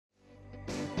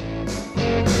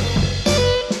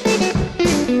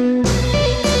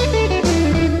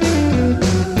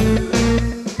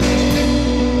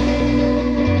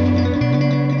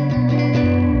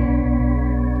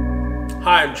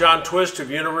John Twist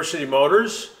of University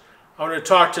Motors. I'm going to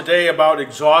talk today about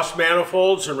exhaust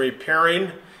manifolds and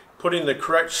repairing, putting the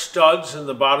correct studs in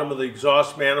the bottom of the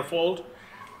exhaust manifold.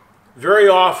 Very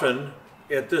often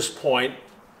at this point,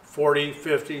 40,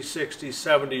 50, 60,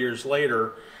 70 years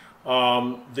later,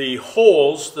 the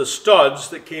holes, the studs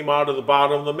that came out of the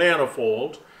bottom of the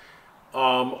manifold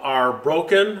are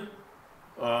broken.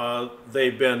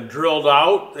 They've been drilled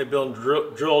out. They've been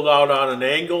drilled out on an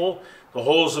angle. The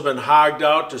holes have been hogged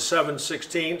out to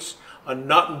 7/16. A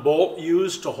nut and bolt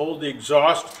used to hold the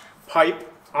exhaust pipe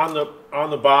on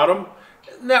the bottom.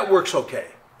 And that works okay.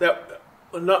 A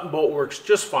nut and bolt works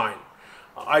just fine.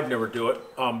 I'd never do it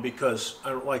because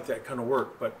I don't like that kind of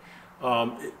work. But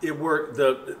it worked.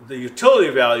 The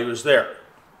utility value is there.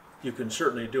 You can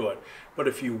certainly do it. But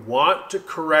if you want to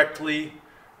correctly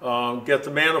get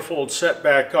the manifold set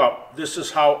back up, this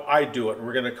is how I do it. And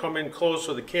we're going to come in close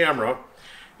with the camera,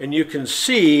 and you can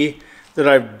see that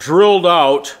I've drilled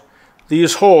out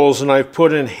these holes and I've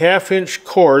put in 1/2-inch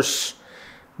course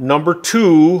number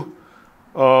 2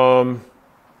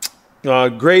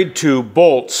 grade 2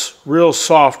 bolts, real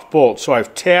soft bolts. So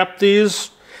I've tapped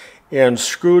these and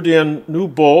screwed in new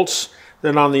bolts.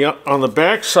 Then on the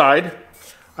back side,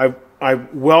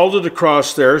 I've welded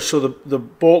across there so the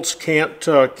bolts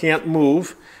can't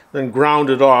move, then ground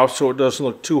it off so it doesn't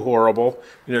look too horrible.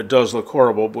 You know, it does look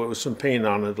horrible, but with some paint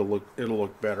on it, it'll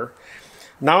look better.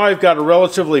 Now I've got a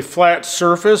relatively flat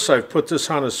surface. I've put this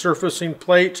on a surfacing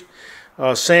plate,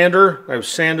 sander. I've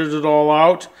sanded it all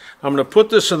out. I'm going to put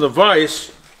this in the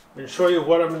vise and show you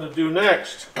what I'm going to do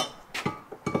next.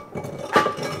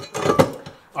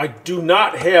 I do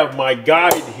not have my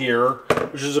guide here,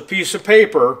 which is a piece of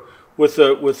paper with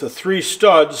the 3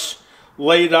 studs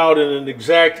laid out in an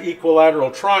exact equilateral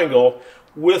triangle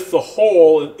with the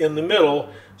hole in the middle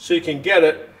so you can get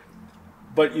it.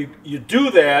 But you do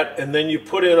that, and then you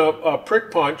put in a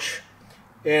prick punch,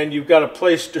 and you've got a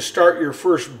place to start your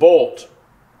first bolt.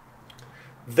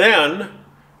 Then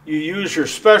you use your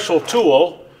special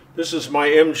tool. This is my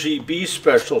MGB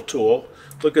special tool.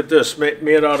 Look at this,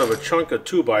 made out of a chunk of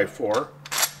 2x4.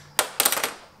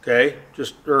 Okay,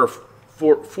 or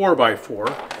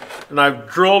 4x4. And I've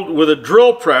drilled with a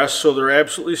drill press so they're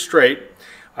absolutely straight.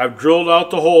 I've drilled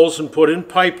out the holes and put in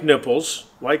pipe nipples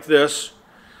like this.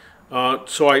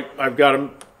 So I've got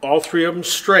them, all 3 of them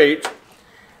straight.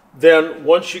 Then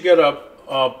once you get a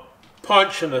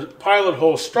punch and a pilot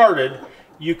hole started,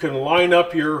 you can line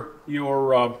up your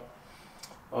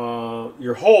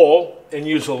hole and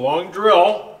use a long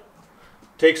drill.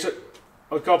 Takes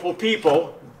a couple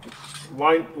people.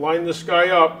 Line this guy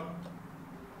up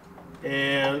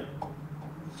and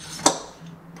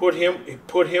put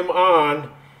him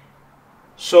on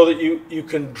so that you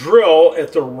can drill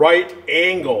at the right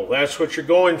angle. That's what you're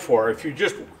going for. If you're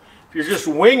just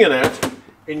winging it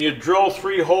and you drill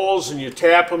 3 holes and you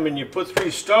tap them and you put 3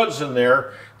 studs in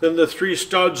there, then the 3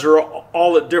 studs are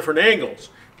all at different angles.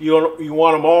 You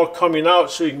want them all coming out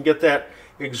so you can get that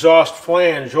exhaust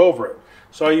flange over it.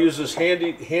 So I use this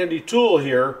handy tool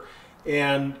here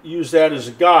and use that as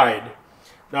a guide.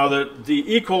 Now the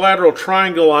equilateral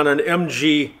triangle on an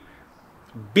MGB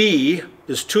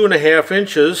is 2.5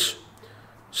 inches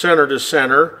center to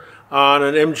center. On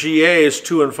an MGA is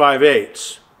 2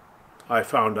 5/8. I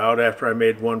found out after I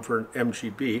made one for an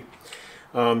MGB.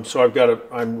 So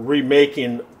I'm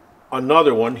remaking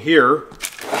another one here,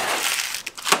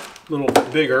 a little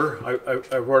bigger.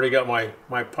 I've already got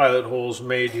my pilot holes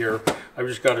made here. I've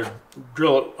just got to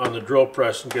drill it on the drill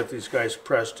press and get these guys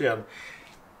pressed in.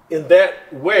 In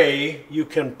that way, you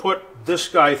can put this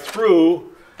guy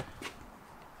through.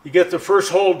 You get the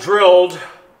first hole drilled,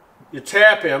 you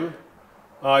tap him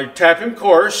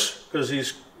coarse, because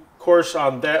he's coarse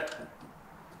on that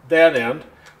end.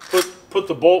 Put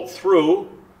the bolt through,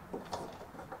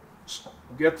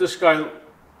 get this guy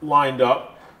lined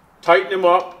up, tighten him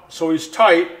up so he's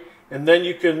tight, and then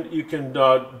you can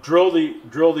drill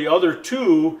the other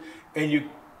 2, and you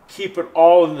keep it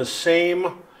all in the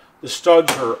same. The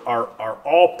studs are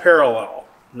all parallel,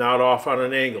 not off on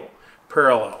an angle,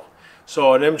 parallel.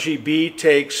 So an MGB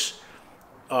takes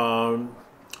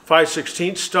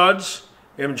 5/16 studs,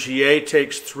 MGA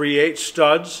takes 3/8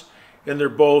 studs, and they're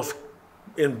both,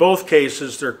 in both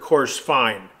cases, they're coarse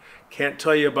fine. Can't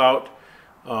tell you about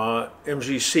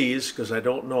MGCs because I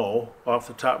don't know off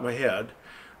the top of my head,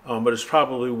 but it's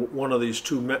probably one of these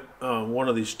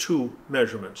two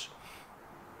measurements.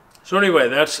 So anyway,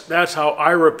 that's how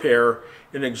I repair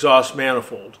an exhaust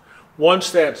manifold. Once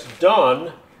that's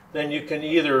done, then you can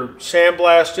either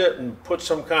sandblast it and put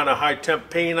some kind of high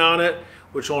temp paint on it,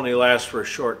 which only lasts for a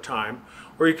short time,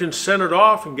 or you can send it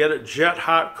off and get it jet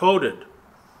hot coated.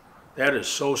 That is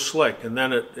so slick, and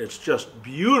then it's just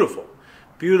beautiful,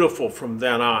 beautiful from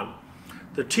then on.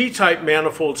 The T-type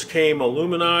manifolds came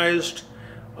aluminized,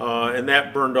 and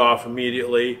that burned off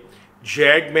immediately.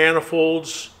 Jag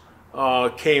manifolds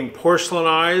came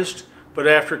porcelainized, but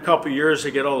after a couple years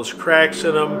they get all those cracks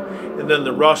in them, and then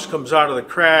the rust comes out of the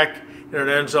crack, and it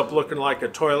ends up looking like a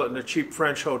toilet in a cheap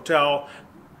French hotel,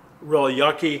 really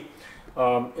yucky.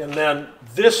 And then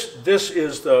this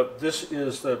is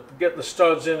the getting the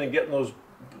studs in and getting those,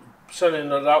 sending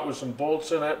it out with some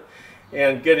bolts in it,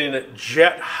 and getting it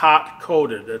jet hot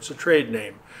coated. That's a trade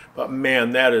name, but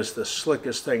man, that is the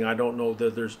slickest thing. I don't know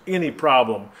that there's any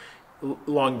problem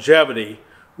longevity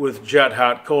with jet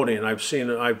hot coating. I've seen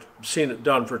it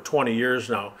done for 20 years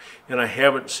now, and I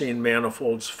haven't seen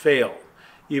manifolds fail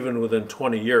even within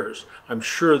 20 years. I'm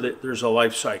sure that there's a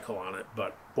life cycle on it,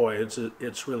 but boy,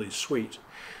 it's really sweet.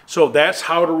 So that's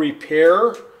how to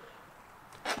repair,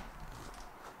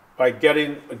 by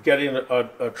getting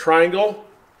a triangle,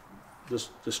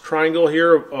 this triangle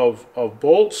here of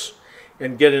bolts,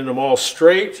 and getting them all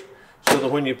straight so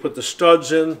that when you put the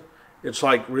studs in, it's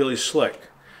like really slick.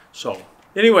 So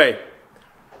anyway,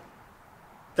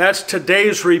 that's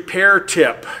today's repair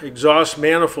tip. Exhaust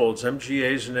manifolds,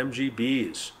 MGAs and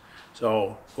MGBs.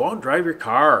 So go out and drive your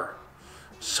car.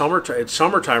 Summertime, it's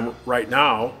summertime right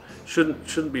now.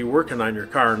 Shouldn't be working on your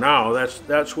car now.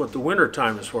 That's what the winter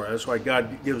time is for. That's why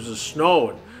God gives us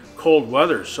snow and cold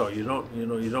weather, so you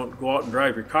don't go out and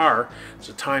drive your car. It's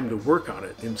a time to work on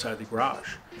it inside the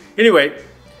garage. Anyway,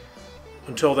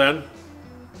 until then,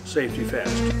 safety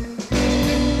fast.